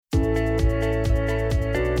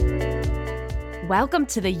Welcome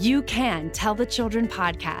to the You Can Tell the Children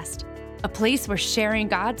podcast, a place where sharing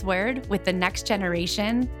God's word with the next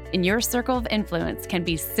generation in your circle of influence can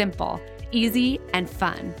be simple, easy, and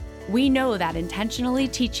fun. We know that intentionally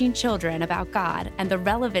teaching children about God and the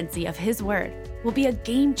relevancy of His word will be a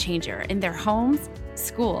game changer in their homes,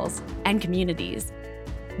 schools, and communities.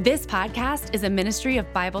 This podcast is a ministry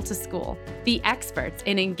of Bible to School, the experts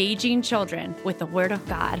in engaging children with the Word of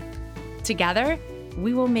God. Together,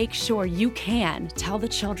 we will make sure you can tell the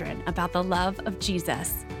children about the love of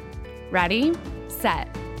Jesus. Ready, set,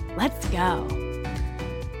 let's go.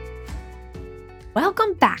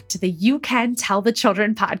 Welcome back to the You Can Tell the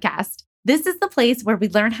Children podcast. This is the place where we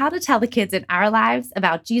learn how to tell the kids in our lives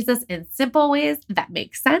about Jesus in simple ways that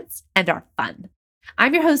make sense and are fun.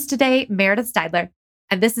 I'm your host today, Meredith Steidler,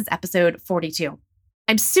 and this is episode 42.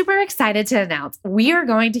 I'm super excited to announce we are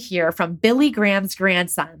going to hear from Billy Graham's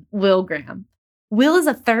grandson, Will Graham. Will is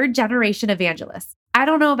a third-generation evangelist. I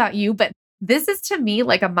don't know about you, but this is to me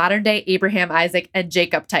like a modern-day Abraham, Isaac, and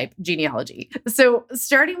Jacob type genealogy. So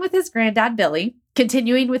starting with his granddad, Billy,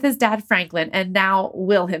 continuing with his dad, Franklin, and now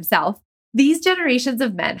Will himself, these generations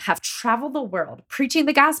of men have traveled the world preaching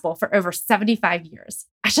the gospel for over 75 years.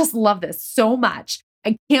 I just love this so much.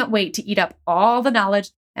 I can't wait to eat up all the knowledge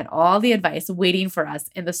and all the advice waiting for us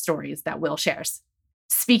in the stories that Will shares.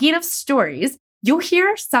 Speaking of stories, you'll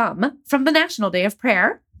hear some from the National Day of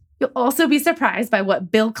Prayer. You'll also be surprised by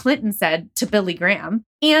what Bill Clinton said to Billy Graham,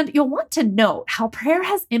 and you'll want to note how prayer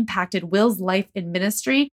has impacted Will's life in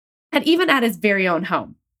ministry and even at his very own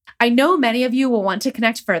home. I know many of you will want to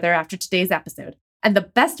connect further after today's episode, and the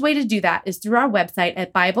best way to do that is through our website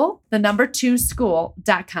at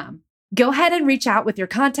Bible2school.com. Go ahead and reach out with your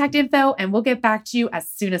contact info, and we'll get back to you as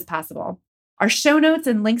soon as possible. Our show notes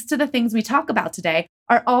and links to the things we talk about today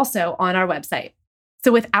are also on our website.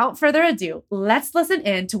 So without further ado, let's listen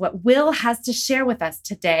in to what Will has to share with us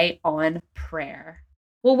today on prayer.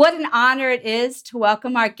 Well, what an honor it is to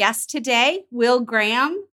welcome our guest today, Will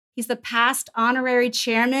Graham. He's the past honorary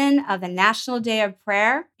chairman of the National Day of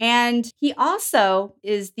Prayer, and he also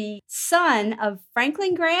is the son of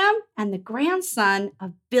Franklin Graham and the grandson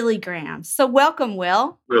of Billy Graham. So welcome,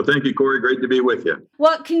 Will. Well, thank you, Corey. Great to be with you.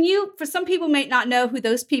 Well, can you, for some people may not know who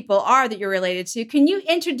those people are that you're related to, can you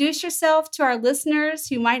introduce yourself to our listeners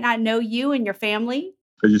who might not know you and your family?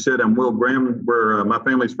 As you said, I'm Will Graham. My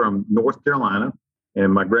family's from North Carolina,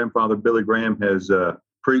 and my grandfather, Billy Graham, has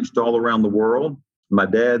preached all around the world. My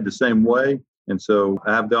dad, the same way. And so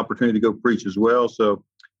I have the opportunity to go preach as well.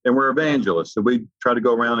 And we're evangelists. So we try to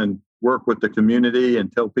go around and work with the community and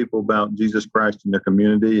tell people about Jesus Christ in their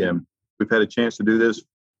community. And we've had a chance to do this,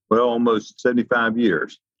 almost 75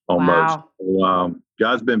 years, almost. Wow. So,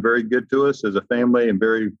 God's been very good to us as a family and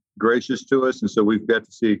very gracious to us. And so we've got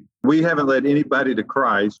to see, we haven't led anybody to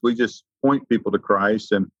Christ. We just point people to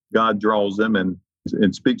Christ, and God draws them and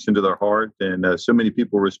speaks into their heart. And so many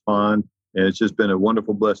people respond. And it's just been a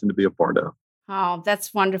wonderful blessing to be a part of. Oh,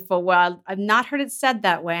 that's wonderful. Well, I've not heard it said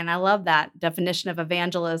that way, and I love that definition of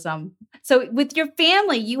evangelism. So with your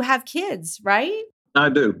family, you have kids, right? I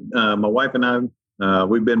do. My wife and I,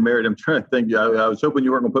 we've been married. I'm trying to think. I was hoping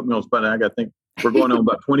you weren't going to put me on the spot. I got to think we're going on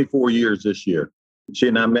about 24 years this year. She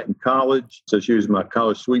and I met in college. So she was my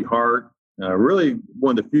college sweetheart. Really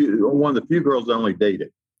one of the few girls I only dated.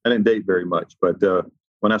 I didn't date very much, but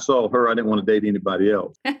when I saw her, I didn't want to date anybody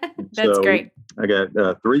else. That's great. I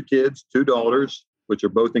got 3 kids, 2 daughters, which are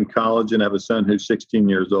both in college, and I have a son who's 16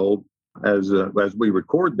 years old. As we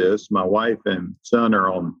record this, my wife and son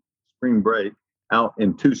are on spring break out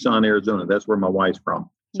in Tucson, Arizona. That's where my wife's from.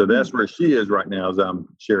 So that's where she is right now as I'm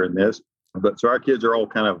sharing this. But so our kids are all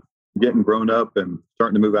kind of getting grown up and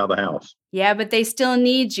starting to move out of the house. Yeah, but they still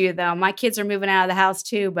need you, though. My kids are moving out of the house,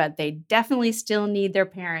 too, but they definitely still need their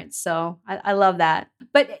parents. So I love that.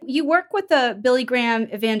 But you work with the Billy Graham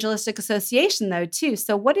Evangelistic Association, though, too.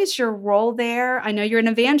 So what is your role there? I know you're an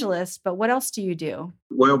evangelist, but what else do you do?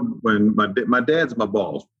 Well, when my dad's my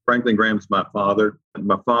boss. Franklin Graham's my father.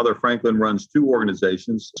 My father, Franklin, runs 2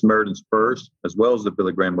 organizations, Samaritan's Purse, as well as the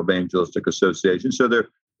Billy Graham Evangelistic Association. So they're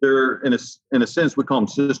in a sense, we call them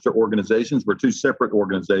sister organizations. We're 2 separate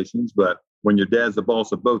organizations, but when your dad's the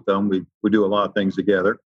boss of both of them, we do a lot of things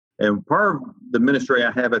together. And part of the ministry I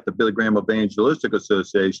have at the Billy Graham Evangelistic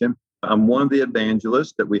Association, I'm one of the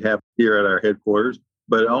evangelists that we have here at our headquarters,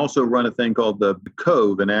 but I also run a thing called the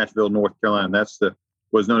Cove in Asheville, North Carolina. That's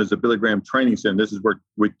what's known as the Billy Graham Training Center. This is where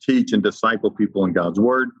we teach and disciple people in God's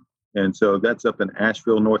Word. And so that's up in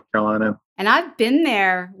Asheville, North Carolina. And I've been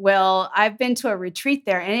there, Will. I've been to a retreat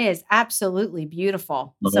there, and it is absolutely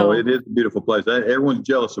beautiful. So it is a beautiful place. Everyone's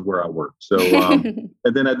jealous of where I work. So, and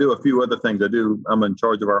then I do a few other things. I'm in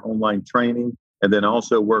charge of our online training. and then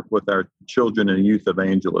also work with our children and youth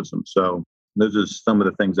evangelism. So those are some of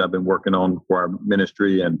the things I've been working on for our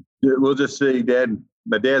ministry. And we'll just see,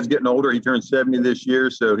 my dad's getting older. He turned 70 this year.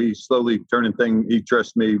 So he's slowly turning things. He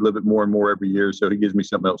trusts me a little bit more and more every year. So he gives me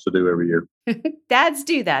something else to do every year. Dads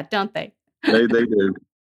do that, don't they? They do.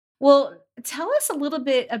 Well, tell us a little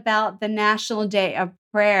bit about the National Day of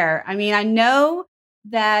Prayer. I mean, I know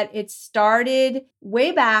that it started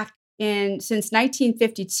way back since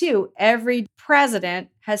 1952. Every president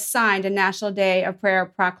has signed a National Day of Prayer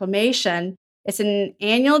proclamation. It's an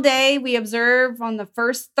annual day we observe on the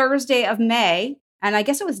first Thursday of May. And I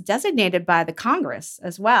guess it was designated by the Congress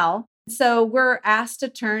as well. So we're asked to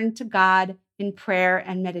turn to God in prayer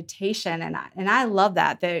and meditation. And I love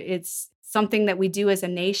that it's something that we do as a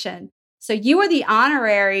nation. So you were the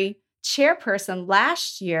honorary chairperson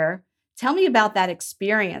last year. Tell me about that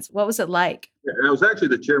experience. What was it like? I was actually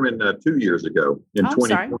the chairman 2 years ago in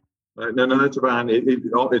 2020. No, that's fine.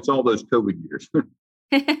 It's all those COVID years.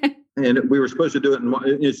 And we were supposed to do it.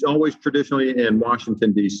 It's always traditionally in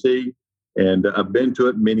Washington, D.C. And I've been to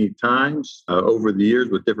it many times over the years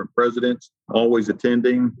with different presidents, always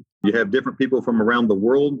attending. You have different people from around the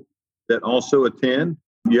world that also attend.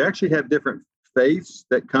 You actually have different faiths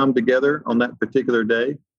that come together on that particular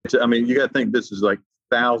day. I mean, you got to think this is like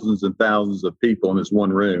thousands and thousands of people in this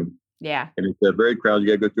one room. Yeah. And it's very crowded.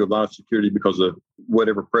 You got to go through a lot of security because of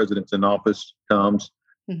whatever president's in office comes.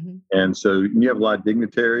 Mm-hmm. And so you have a lot of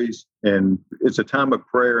dignitaries, and it's a time of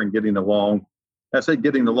prayer and getting along. I say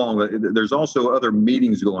getting along. There's also other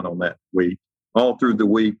meetings going on that week, all through the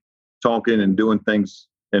week, talking and doing things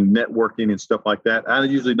and networking and stuff like that. I'm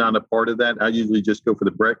usually not a part of that. I usually just go for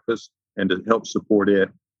the breakfast and to help support it.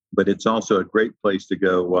 But it's also a great place to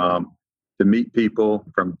go to meet people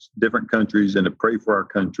from different countries and to pray for our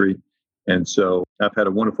country. And so I've had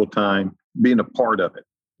a wonderful time being a part of it.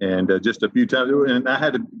 And just a few times, and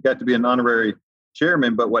I got to be an honorary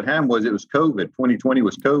chairman, but what happened was it was COVID. 2020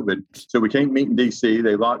 was COVID. So we can't meet in D.C.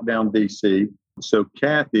 They locked down D.C. So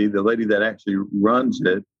Kathy, the lady that actually runs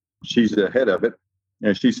it, she's the head of it.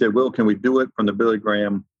 And she said, Will, can we do it from the Billy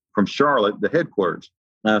Graham, from Charlotte, the headquarters?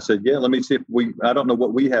 And I said, yeah, let me see if I don't know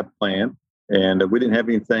what we have planned. And we didn't have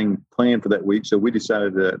anything planned for that week. So we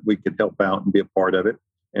decided that we could help out and be a part of it.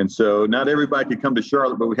 And so not everybody could come to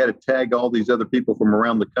Charlotte, but we had to tag all these other people from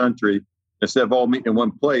around the country. Instead of all meeting in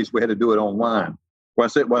one place, we had to do it online. Well,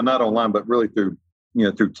 not online, but really through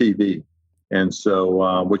TV. And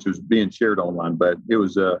so, which was being shared online, but it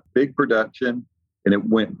was a big production and it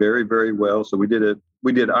went very, very well. So we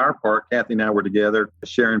did our part. Kathy and I were together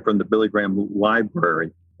sharing from the Billy Graham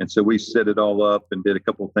Library. And so we set it all up and did a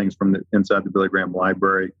couple of things from inside the Billy Graham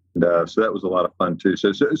Library. And so that was a lot of fun, too.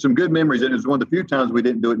 So some good memories. And it was one of the few times we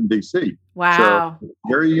didn't do it in D.C. Wow. So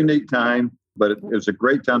very unique time, but it was a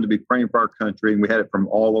great time to be praying for our country. And we had it from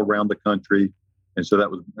all around the country. And so that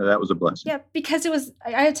was a blessing. Yeah, because it was,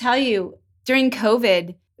 I tell you, during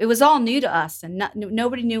COVID, it was all new to us and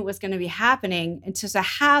nobody knew what was going to be happening. And to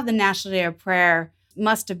have the National Day of Prayer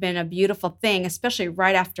must have been a beautiful thing, especially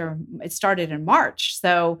right after it started in March.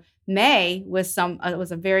 So May was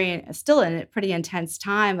still a pretty intense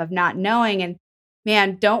time of not knowing. And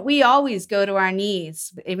man, don't we always go to our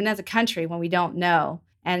knees, even as a country, when we don't know?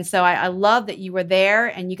 And so I love that you were there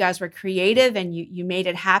and you guys were creative and you made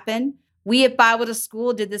it happen. We at Bible to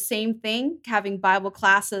School did the same thing, having Bible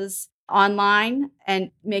classes online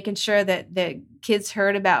and making sure that the kids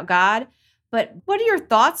heard about God. But what are your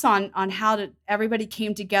thoughts on how everybody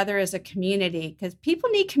came together as a community? Because people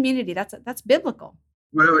need community. That's biblical.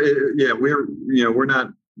 Well, we're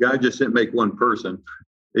not. God just didn't make one person.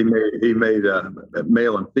 He made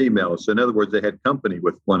male and female. So in other words, they had company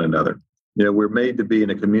with one another. We're made to be in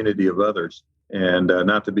a community of others and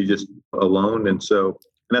not to be just alone. And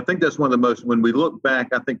I think that's one of the most. When we look back,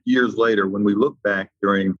 I think years later, when we look back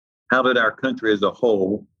during how did our country as a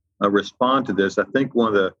whole respond to this, I think one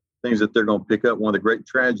of the things that they're going to pick up, one of the great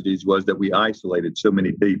tragedies was that we isolated so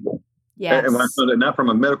many people. Yes. And when I say that, not from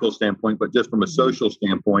a medical standpoint, but just from a social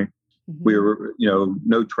standpoint, we were,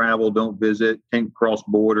 no travel, don't visit, can't cross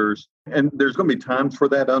borders. And there's going to be times for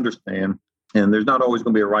that, understand. And there's not always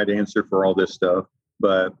going to be a right answer for all this stuff.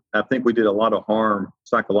 But I think we did a lot of harm,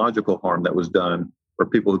 psychological harm that was done for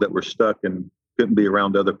people that were stuck and couldn't be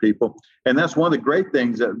around other people. And that's one of the great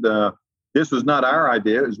things that this was not our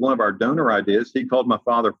idea. It was one of our donor ideas. He called my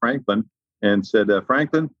father, Franklin, and said,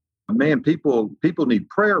 Franklin, man, people need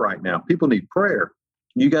prayer right now. People need prayer.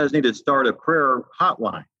 You guys need to start a prayer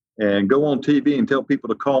hotline and go on TV and tell people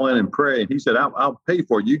to call in and pray. And he said, I'll pay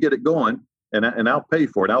for it. You get it going and I'll pay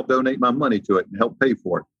for it. I'll donate my money to it and help pay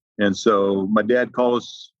for it. And so my dad called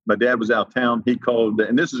us. My dad was out of town. He called,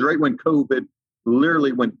 and this is right when COVID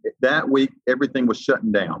literally when that week, everything was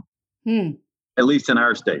shutting down. At least in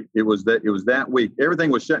our state, it was that week. Everything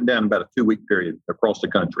was shutting down in about a 2-week period across the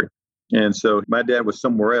country. And so my dad was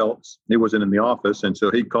somewhere else. He wasn't in the office. And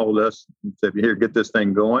so he called us and said, here, get this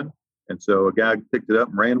thing going. And so a guy picked it up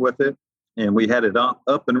and ran with it. And we had it up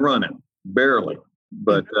and running, barely.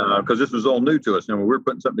 But because this was all new to us. And we were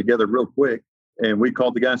putting something together real quick. And we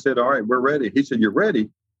called the guy and said, all right, we're ready. He said, you're ready?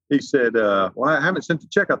 He said, well, I haven't sent the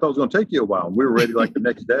check. I thought it was going to take you a while. And we were ready like the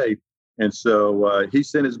next day. And so he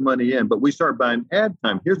sent his money in. But we started buying ad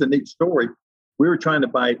time. Here's a neat story. We were trying to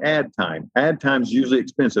buy ad time. Ad time's usually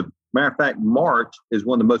expensive. Matter of fact, March is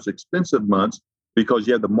one of the most expensive months because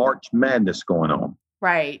you have the March Madness going on.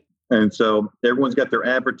 Right. And so everyone's got their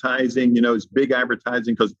advertising, it's big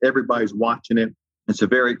advertising because everybody's watching it. It's a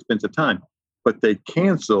very expensive time. But they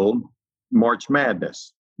canceled March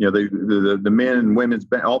Madness. The men and women's,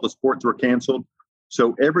 all the sports were canceled.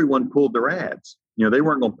 So everyone pulled their ads. They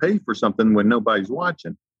weren't going to pay for something when nobody's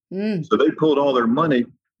watching. So they pulled all their money.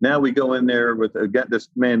 Now we go in there with this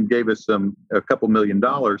man gave us a couple $1 million.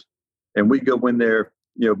 And we go in there,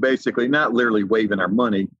 basically not literally waving our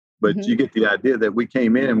money, but you get the idea that we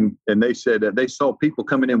came in and they said that they saw people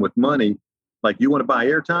coming in with money. Like, you want to buy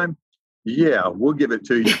airtime? Yeah, we'll give it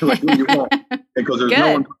to you. Like, what you want, because there's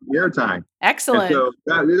no one buying airtime. Excellent. And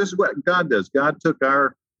so this is what God does. God took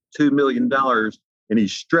our $2 million and he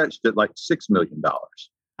stretched it like $6 million.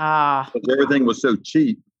 Because everything was so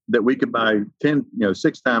cheap that we could buy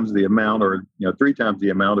 6 times the amount or 3 times the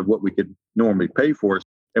amount of what we could normally pay for.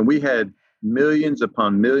 And we had millions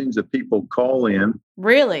upon millions of people call in.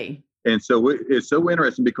 Really? And so it's so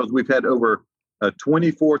interesting because we've had over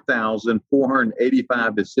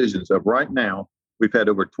 24,485 decisions of right now. We've had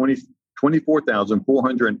over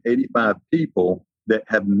 24,485 people that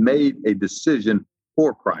have made a decision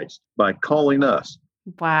for Christ by calling us.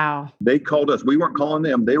 Wow. They called us. We weren't calling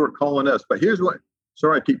them. They were calling us. But here's what,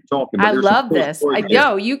 sorry, I keep talking. But I love this.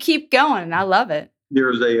 You keep going. I love it.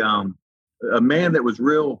 There's a man that was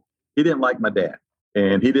real. He didn't like my dad.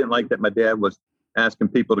 And he didn't like that my dad was asking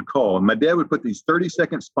people to call. And my dad would put these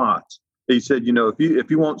 30-second spots. He said,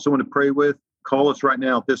 if you want someone to pray with, call us right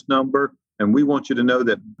now at this number. And we want you to know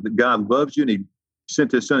that God loves you. And he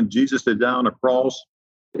sent his son Jesus to die on a cross.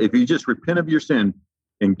 If you just repent of your sin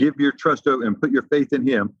and give your trust over and put your faith in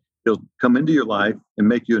him, he'll come into your life and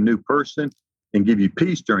make you a new person and give you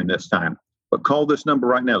peace during this time. But call this number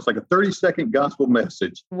right now. It's like a 30-second gospel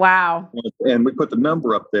message. Wow. And we put the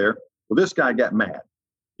number up there. Well, this guy got mad.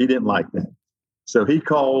 He didn't like that. So he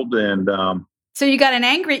called and... So you got an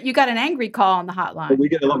angry call on the hotline. We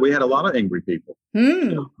had a lot of angry people.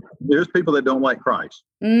 There's people that don't like Christ.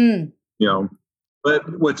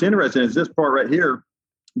 But what's interesting is this part right here.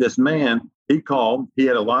 This man, he called. He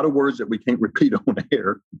had a lot of words that we can't repeat on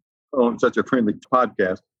air on such a friendly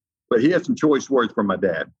podcast. But he had some choice words from my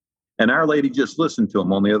dad. And our lady just listened to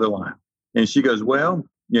him on the other line. And she goes, well,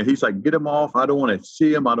 he's like, get him off. I don't want to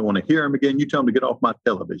see him. I don't want to hear him again. You tell him to get off my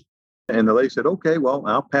television. And the lady said, okay, well,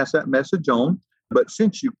 I'll pass that message on. But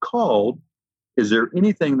since you called, is there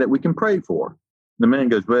anything that we can pray for? The man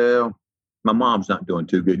goes, well, my mom's not doing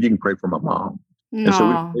too good. You can pray for my mom. Aww. And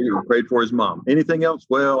so we prayed for his mom. Anything else?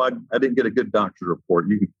 Well, I didn't get a good doctor's report.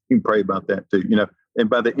 You can pray about that too. And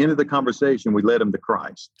by the end of the conversation, we led him to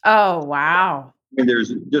Christ. Oh, wow. And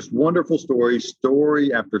there's just wonderful stories,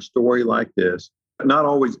 story after story like this. Not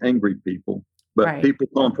always angry people, but people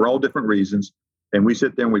come for all different reasons. And we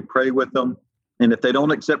sit there and we pray with them. And if they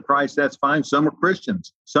don't accept Christ, that's fine. Some are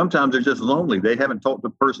Christians. Sometimes they're just lonely. They haven't talked to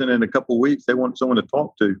a person in a couple of weeks. They want someone to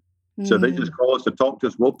talk to. So they just call us to talk to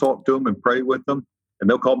us. We'll talk to them and pray with them. And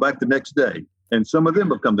they'll call back the next day. And some of them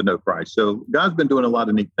have come to know Christ. So God's been doing a lot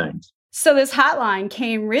of neat things. So this hotline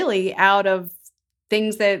came really out of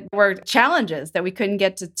things that were challenges that we couldn't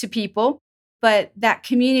get to people. But that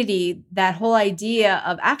community, that whole idea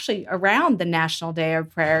of actually around the National Day of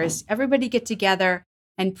Prayer is everybody get together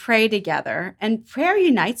and pray together. And prayer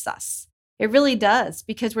unites us. It really does,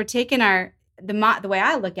 because we're taking the way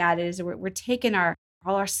I look at it is we're taking all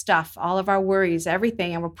our stuff, all of our worries,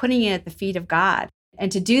 everything, and we're putting it at the feet of God.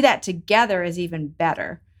 And to do that together is even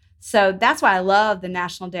better. So that's why I love the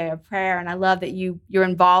National Day of Prayer. And I love that you're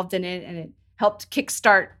involved in it and it helped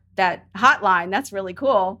kickstart that hotline. That's really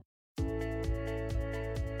cool.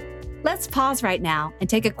 Let's pause right now and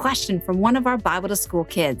take a question from one of our Bible to School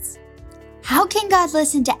kids. How can God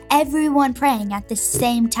listen to everyone praying at the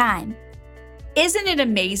same time? Isn't it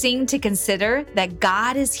amazing to consider that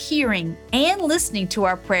God is hearing and listening to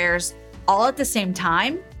our prayers all at the same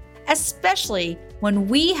time? Especially when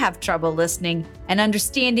we have trouble listening and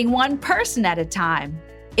understanding one person at a time.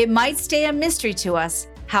 It might stay a mystery to us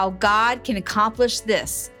how God can accomplish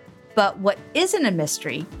this. But what isn't a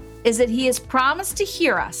mystery is that He has promised to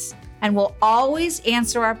hear us and will always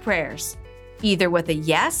answer our prayers, either with a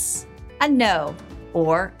yes, a no,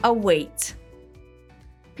 or a wait.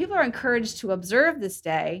 People are encouraged to observe this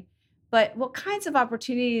day, but what kinds of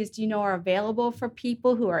opportunities do you know are available for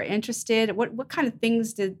people who are interested? What kind of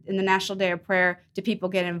things in the National Day of Prayer do people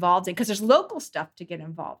get involved in? Because there's local stuff to get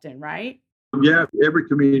involved in, right? Yeah, every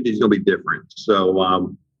community is going to be different.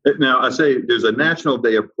 So now I say there's a National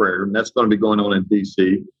Day of Prayer, and that's going to be going on in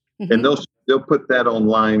DC, and they'll put that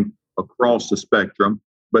online across the spectrum.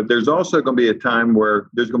 But there's also going to be a time where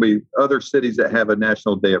there's going to be other cities that have a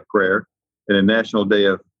National Day of Prayer and a National Day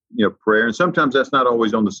of prayer. And sometimes that's not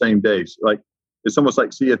always on the same days. Like it's almost like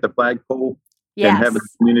at the flagpole and having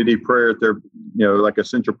a community prayer at their, like a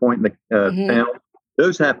central point in the town.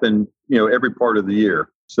 Those happen, every part of the year.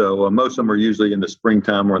 So most of them are usually in the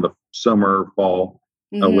springtime or the summer, fall,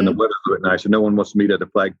 when the weather's a bit nicer. No one wants to meet at a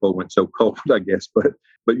flagpole when it's so cold, I guess.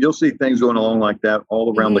 But you'll see things going along like that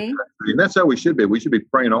all around the country. And that's how we should be. We should be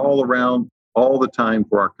praying all around, all the time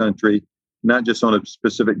for our country, not just on a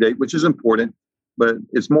specific date, which is important. But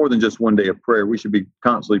it's more than just one day of prayer. We should be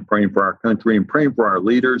constantly praying for our country and praying for our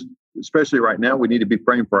leaders. Especially right now, we need to be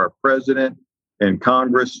praying for our president and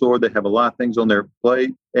Congress. Lord, they have a lot of things on their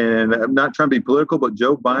plate. And I'm not trying to be political, but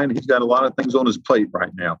Joe Biden, he's got a lot of things on his plate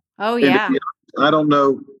right now. Oh, yeah. And, I don't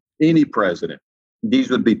know any president. These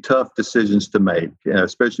would be tough decisions to make,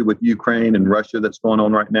 especially with Ukraine and Russia that's going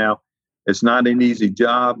on right now. It's not an easy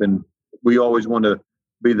job. And we always want to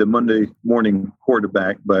be the Monday morning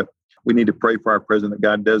quarterback, but we need to pray for our president that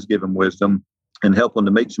God does give him wisdom and help him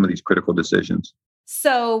to make some of these critical decisions.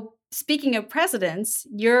 So speaking of presidents,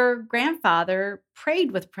 your grandfather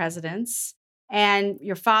prayed with presidents and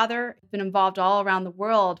your father has been involved all around the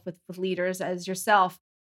world with leaders as yourself.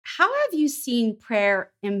 How have you seen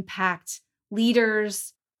prayer impact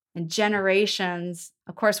leaders and generations?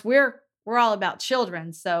 Of course, we're all about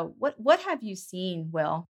children. So what have you seen,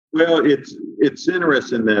 Will? Well, it's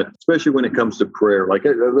interesting that, especially when it comes to prayer, like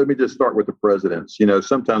let me just start with the presidents.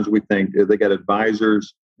 Sometimes we think they got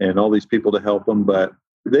advisors and all these people to help them, but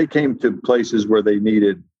they came to places where they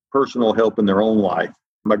needed personal help in their own life.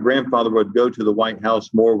 My grandfather would go to the White House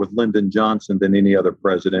more with Lyndon Johnson than any other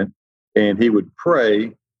president, and he would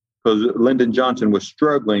pray because Lyndon Johnson was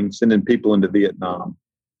struggling sending people into Vietnam,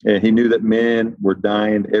 and he knew that men were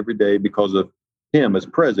dying every day because of him as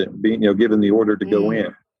president being, given the order to go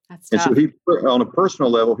in. And so he, on a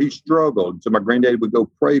personal level, he struggled. So my granddad would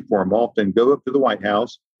go pray for him often, go up to the White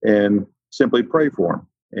House and simply pray for him.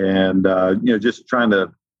 And, just trying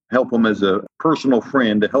to help him as a personal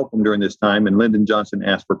friend to help him during this time. And Lyndon Johnson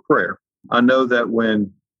asked for prayer. I know that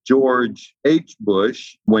when George H.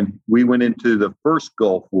 Bush, when we went into the first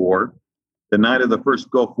Gulf War, the night of the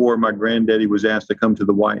first Gulf War, my granddaddy was asked to come to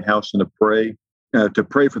the White House and to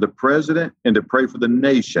pray for the president and to pray for the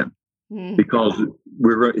nation. Because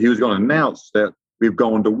he was going to announce that we've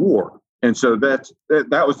gone to war. And so that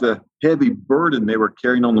was the heavy burden they were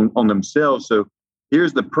carrying on themselves. So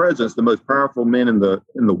here's the presidents, the most powerful men in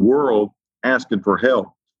the world, asking for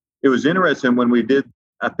help. It was interesting when we did,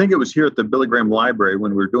 I think it was here at the Billy Graham Library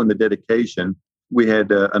when we were doing the dedication, we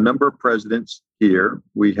had a number of presidents here.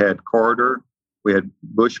 We had Carter, we had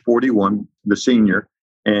Bush 41, the senior,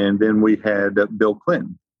 and then we had Bill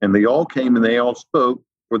Clinton. And they all came and they all spoke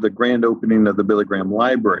for the grand opening of the Billy Graham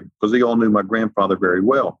Library, because they all knew my grandfather very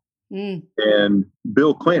well. And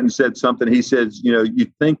Bill Clinton said something. He says, you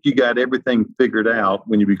think you got everything figured out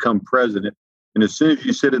when you become president. And as soon as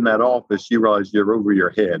you sit in that office, you realize you're over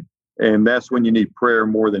your head. And that's when you need prayer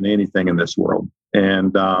more than anything in this world.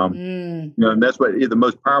 And, and that's what the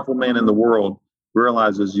most powerful man in the world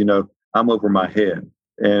realizes, I'm over my head.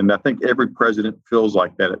 And I think every president feels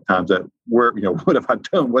like that at times, that what have I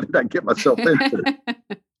done? What did I get myself into?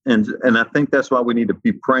 And I think that's why we need to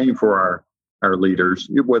be praying for our leaders,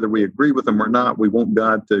 whether we agree with them or not. We want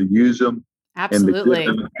God to use them. Absolutely.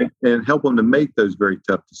 And help them to make those very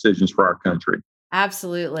tough decisions for our country.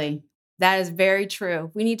 Absolutely. That is very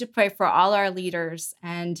true. We need to pray for all our leaders.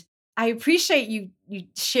 And I appreciate you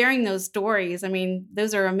sharing those stories. I mean,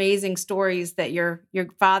 those are amazing stories that your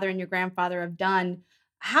father and your grandfather have done.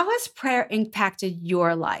 How has prayer impacted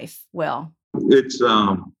your life, Will? It's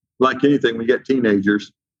like anything, we get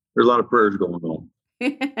teenagers, there's a lot of prayers going on.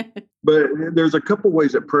 But there's a couple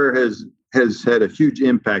ways that prayer has had a huge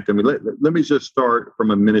impact. I mean, let me just start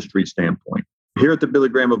from a ministry standpoint. Here at the Billy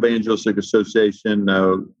Graham Evangelistic Association,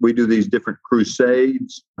 we do these different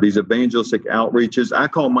crusades, these evangelistic outreaches. I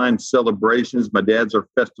call mine celebrations. My dad's are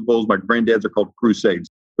festivals. My granddad's are called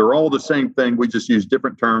crusades. They're all the same thing. We just use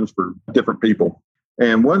different terms for different people.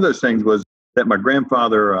 And one of those things was that my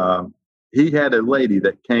grandfather, he had a lady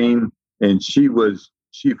that came and she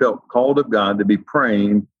felt called of God to be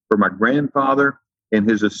praying for my grandfather and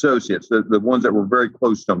his associates, the ones that were very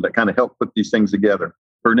close to him, that kind of helped put these things together.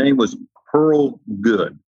 Her name was Pearl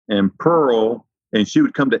Good. And Pearl, and she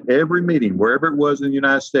would come to every meeting, wherever it was in the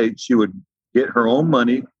United States. She would get her own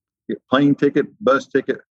money, get plane ticket, bus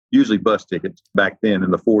ticket, usually bus tickets back then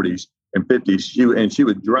in the 40s and 50s. She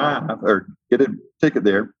would drive or get a ticket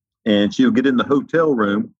there, and she would get in the hotel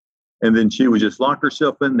room, and then she would just lock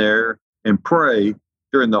herself in there and pray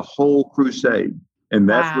during the whole crusade. And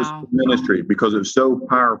that was ministry because it was so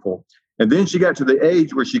powerful. And then she got to the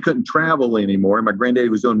age where she couldn't travel anymore. My granddaddy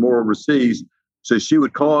was doing more overseas. So she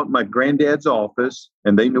would call up my granddad's office,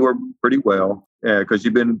 and they knew her pretty well because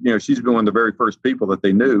she's been one of the very first people that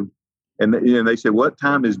they knew. And they said, what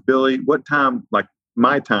time, like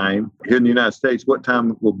my time here in the United States, what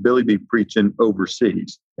time will Billy be preaching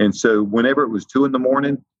overseas? And so whenever it was 2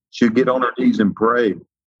 a.m, she'd get on her knees and pray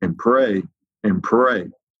and pray and pray.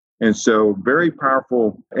 And so very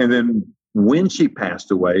powerful. And then when she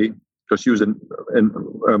passed away, because she was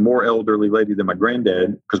a more elderly lady than my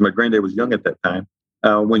granddad, because my granddad was young at that time.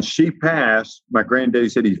 When she passed, my granddaddy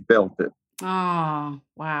said he felt it. Oh,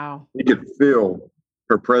 wow. He could feel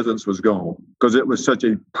her presence was gone because it was such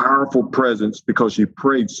a powerful presence because she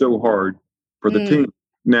prayed so hard for the team.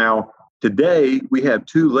 Now, today we have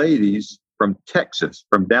 2 ladies from Texas,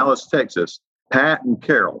 from Dallas, Texas, Pat and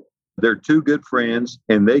Carol. They're 2 good friends,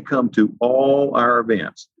 and they come to all our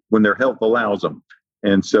events when their health allows them.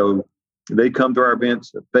 And so they come to our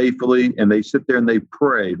events faithfully, and they sit there and they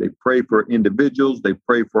pray. They pray for individuals. They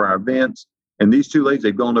pray for our events. And these 2 ladies,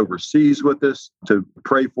 they've gone overseas with us to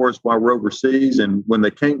pray for us while we're overseas. And when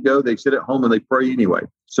they can't go, they sit at home and they pray anyway.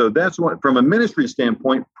 So that's what, from a ministry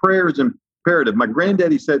standpoint, prayer is imperative. My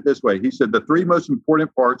granddaddy said it this way. He said the 3 most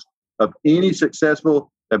important parts of any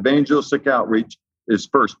successful evangelistic outreach is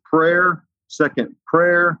first prayer, second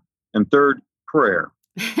prayer, and third prayer.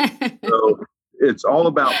 So it's all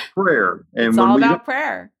about prayer. And it's all about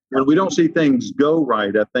prayer. When we don't see things go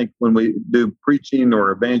right, I think when we do preaching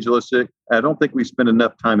or evangelistic, I don't think we spend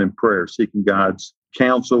enough time in prayer, seeking God's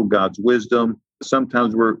counsel, God's wisdom.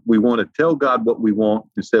 Sometimes we want to tell God what we want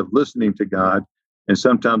instead of listening to God. And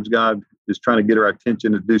sometimes God is trying to get our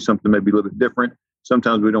attention to do something maybe a little bit different.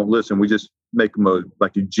 Sometimes we don't listen. We just make them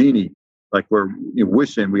like a genie. Like we're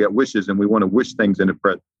wishing, we got wishes and we want to wish things in the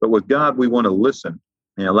present. But with God, we want to listen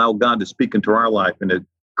and allow God to speak into our life and to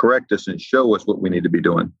correct us and show us what we need to be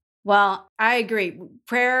doing. Well, I agree.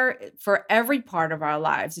 Prayer for every part of our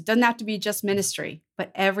lives. It doesn't have to be just ministry,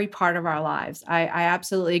 but every part of our lives. I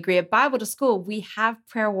absolutely agree. At Bible to School, we have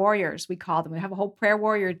prayer warriors, we call them. We have a whole prayer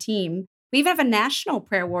warrior team. We even have a national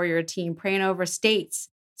prayer warrior team praying over states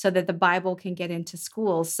so that the Bible can get into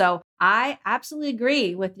schools. So I absolutely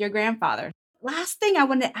agree with your grandfather. Last thing I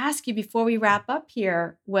wanted to ask you before we wrap up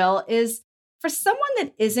here, Will, is for someone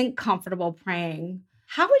that isn't comfortable praying,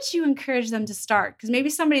 how would you encourage them to start? Because maybe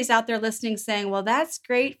somebody's out there listening saying, well, that's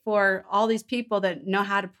great for all these people that know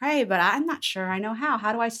how to pray, but I'm not sure I know how.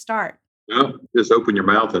 How do I start? Well, just open your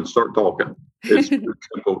mouth and start talking. It's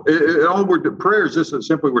simple. Prayer is just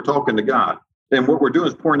simply we're talking to God. And what we're doing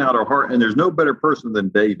is pouring out our heart. And there's no better person than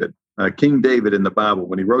David, King David in the Bible,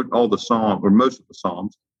 when he wrote all the Psalms, or most of the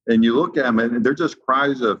Psalms. And you look at them and they're just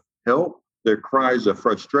cries of help. They're cries of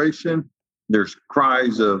frustration. There's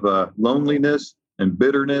cries of loneliness and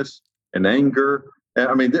bitterness and anger. And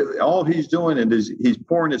I mean, all he's doing is he's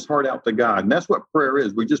pouring his heart out to God. And that's what prayer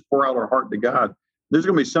is. We just pour out our heart to God. There's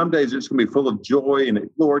going to be some days it's going to be full of joy. And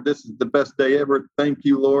Lord, this is the best day ever. Thank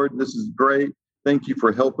you, Lord. This is great. Thank you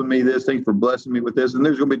for helping me this. Thank you for blessing me with this. And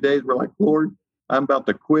there's going to be days where like, Lord, I'm about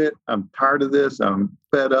to quit. I'm tired of this. I'm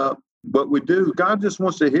fed up. What we do, God just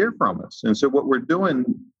wants to hear from us. And so what we're doing,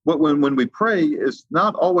 when we pray, is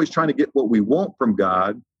not always trying to get what we want from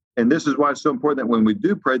God. And this is why it's so important that when we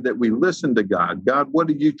do pray, that we listen to God. God, what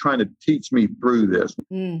are you trying to teach me through this?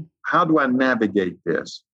 How do I navigate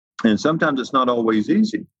this? And sometimes it's not always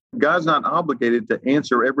easy. God's not obligated to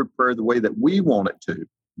answer every prayer the way that we want it to.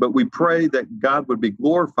 But we pray that God would be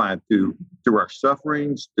glorified through our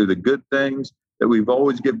sufferings, through the good things, that we've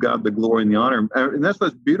always give God the glory and the honor. And that's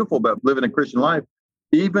what's beautiful about living a Christian life.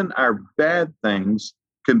 Even our bad things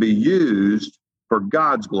can be used for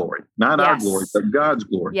God's glory, not our glory, but God's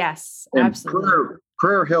glory. Yes, and absolutely.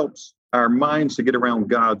 Prayer helps our minds to get around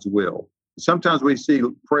God's will. Sometimes we see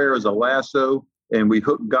prayer as a lasso and we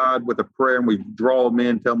hook God with a prayer and we draw him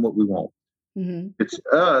in, tell him what we want. Mm-hmm. It's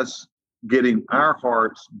us getting our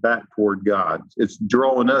hearts back toward God. It's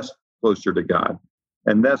drawing us closer to God.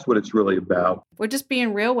 And that's what it's really about. We're just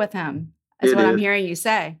being real with him. That's what I'm hearing you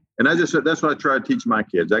say. And that's what I try to teach my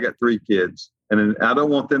kids. I got 3 kids, and I don't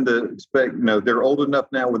want them to expect, they're old enough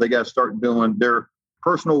now where they got to start doing their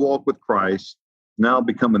personal walk with Christ, now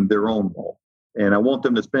becoming their own walk. And I want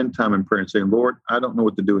them to spend time in prayer and saying, Lord, I don't know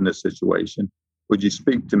what to do in this situation. Would you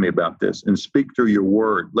speak to me about this and speak through your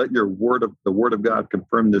word? Let the word of God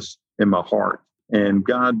confirm this in my heart. And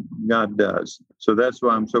God does. So that's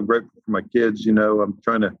why I'm so grateful for my kids. I'm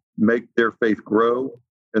trying to make their faith grow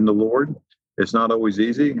in the Lord. It's not always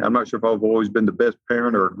easy. I'm not sure if I've always been the best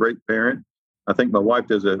parent or a great parent. I think my wife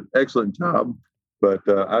does an excellent job, but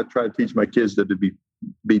I try to teach my kids to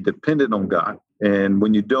be dependent on God. And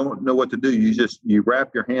when you don't know what to do, you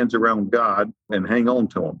wrap your hands around God and hang on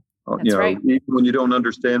to Him. That's right. Even when you don't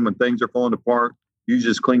understand, when things are falling apart, you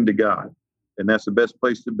just cling to God. And that's the best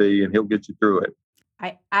place to be, and He'll get you through it.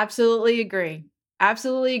 I absolutely agree.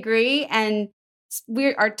 Absolutely agree. And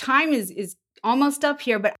our time is almost up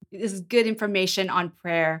here, but this is good information on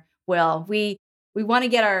prayer, Will. We want to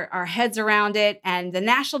get our heads around it. And the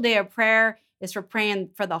National Day of Prayer is for praying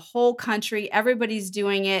for the whole country. Everybody's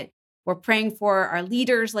doing it. We're praying for our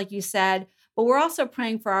leaders, like you said, but we're also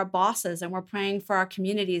praying for our bosses, and we're praying for our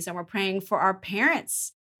communities, and we're praying for our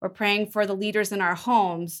parents. We're praying for the leaders in our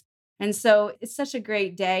homes. And so it's such a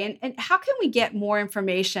great day. And how can we get more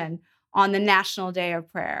information on the National Day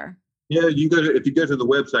of Prayer? Yeah, if you go to the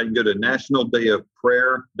website, you can go to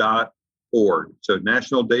nationaldayofprayer.org. So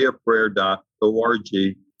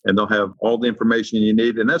nationaldayofprayer.org, and they'll have all the information you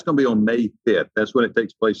need. And that's going to be on May 5th. That's when it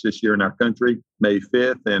takes place this year in our country, May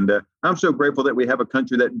 5th. And I'm so grateful that we have a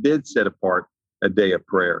country that did set apart a day of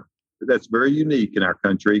prayer. That's very unique in our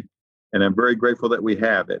country. And I'm very grateful that we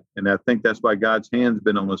have it. And I think that's why God's hand's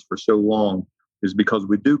been on us for so long, is because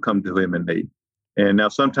we do come to Him in need. And now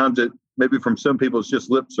sometimes maybe from some people, it's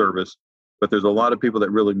just lip service, but there's a lot of people that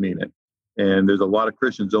really mean it. And there's a lot of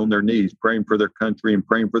Christians on their knees praying for their country and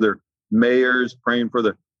praying for their mayors, praying for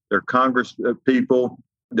their Congress people,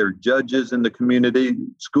 their judges in the community,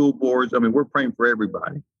 school boards. I mean, we're praying for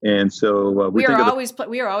everybody. And so we are always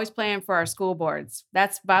praying for our school boards.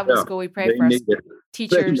 That's Bible school. We pray for our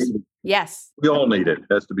teachers. Yes. We all need it.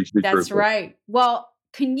 That's to be true. That's right. Well,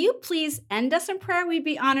 can you please end us in prayer? We'd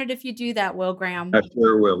be honored if you do that, Will Graham. I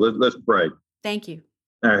sure will. Let's pray. Thank you.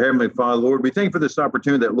 Our Heavenly Father, Lord, we thank you for this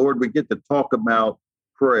opportunity that, Lord, we get to talk about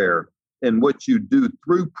prayer and what you do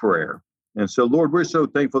through prayer. And so, Lord, we're so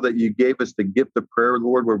thankful that you gave us the gift of prayer,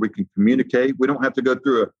 Lord, where we can communicate. We don't have to go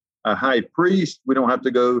through a high priest. We don't have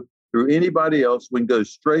to go through anybody else. We can go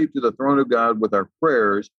straight to the throne of God with our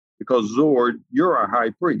prayers because, Lord, you're our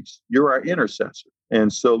high priest. You're our intercessor.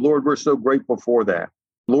 And so, Lord, we're so grateful for that.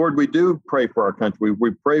 Lord, we do pray for our country.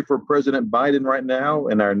 We pray for President Biden right now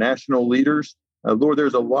and our national leaders. Lord,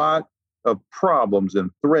 there's a lot of problems and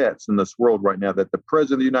threats in this world right now that the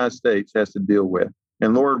President of the United States has to deal with.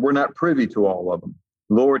 And Lord, we're not privy to all of them.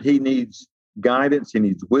 Lord, he needs guidance. He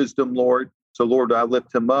needs wisdom, Lord. So, Lord, I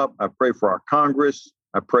lift him up. I pray for our Congress.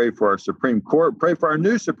 I pray for our Supreme Court. Pray for our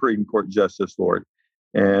new Supreme Court Justice, Lord.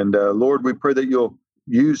 And Lord, we pray that you'll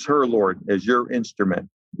use her, Lord, as your instrument.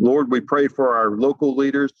 Lord, we pray for our local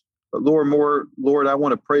leaders. But Lord, I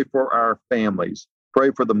want to pray for our families.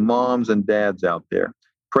 Pray for the moms and dads out there.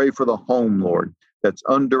 Pray for the home, Lord, that's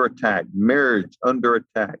under attack. Marriage under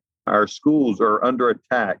attack. Our schools are under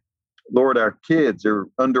attack. Lord, our kids are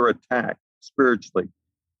under attack spiritually.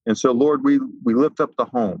 And so, Lord, we lift up the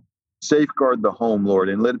home. Safeguard the home, Lord,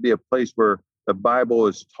 and let it be a place where the Bible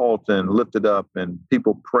is taught and lifted up and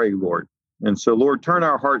people pray, Lord. And so, Lord, turn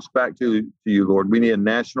our hearts back to you, Lord. We need a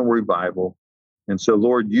national revival. And so,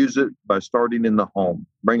 Lord, use it by starting in the home.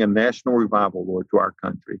 Bring a national revival, Lord, to our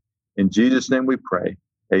country. In Jesus' name we pray.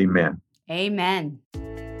 Amen. Amen.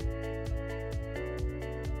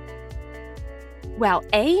 Well,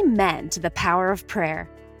 amen to the power of prayer.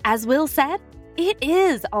 As Will said, it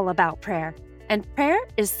is all about prayer. And prayer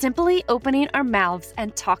is simply opening our mouths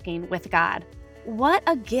and talking with God. What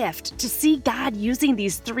a gift to see God using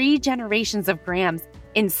these 3 generations of Grahams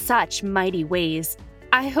in such mighty ways.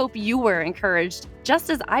 I hope you were encouraged, just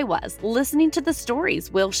as I was, listening to the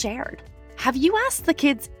stories Will shared. Have you asked the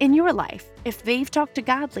kids in your life if they've talked to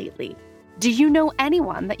God lately? Do you know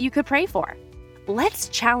anyone that you could pray for? Let's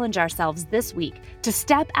challenge ourselves this week to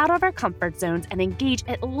step out of our comfort zones and engage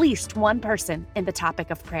at least one person in the topic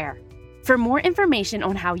of prayer. For more information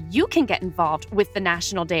on how you can get involved with the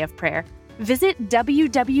National Day of Prayer, visit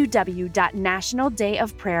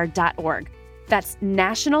www.nationaldayofprayer.org. That's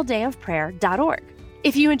nationaldayofprayer.org.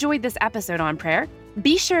 If you enjoyed this episode on prayer,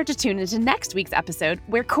 be sure to tune into next week's episode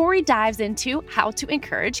where Corey dives into how to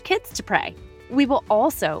encourage kids to pray. We will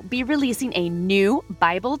also be releasing a new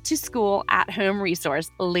Bible to School at Home resource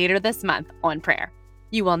later this month on prayer.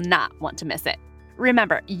 You will not want to miss it.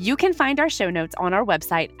 Remember, you can find our show notes on our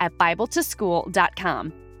website at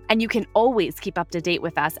BibleToSchool.com, and you can always keep up to date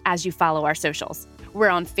with us as you follow our socials. We're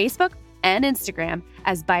on Facebook and Instagram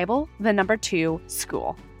as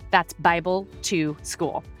Bible2School. That's Bible to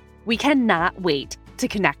School. We cannot wait to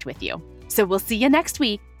connect with you. So we'll see you next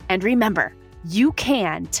week. And remember, you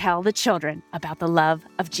can tell the children about the love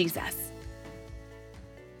of Jesus.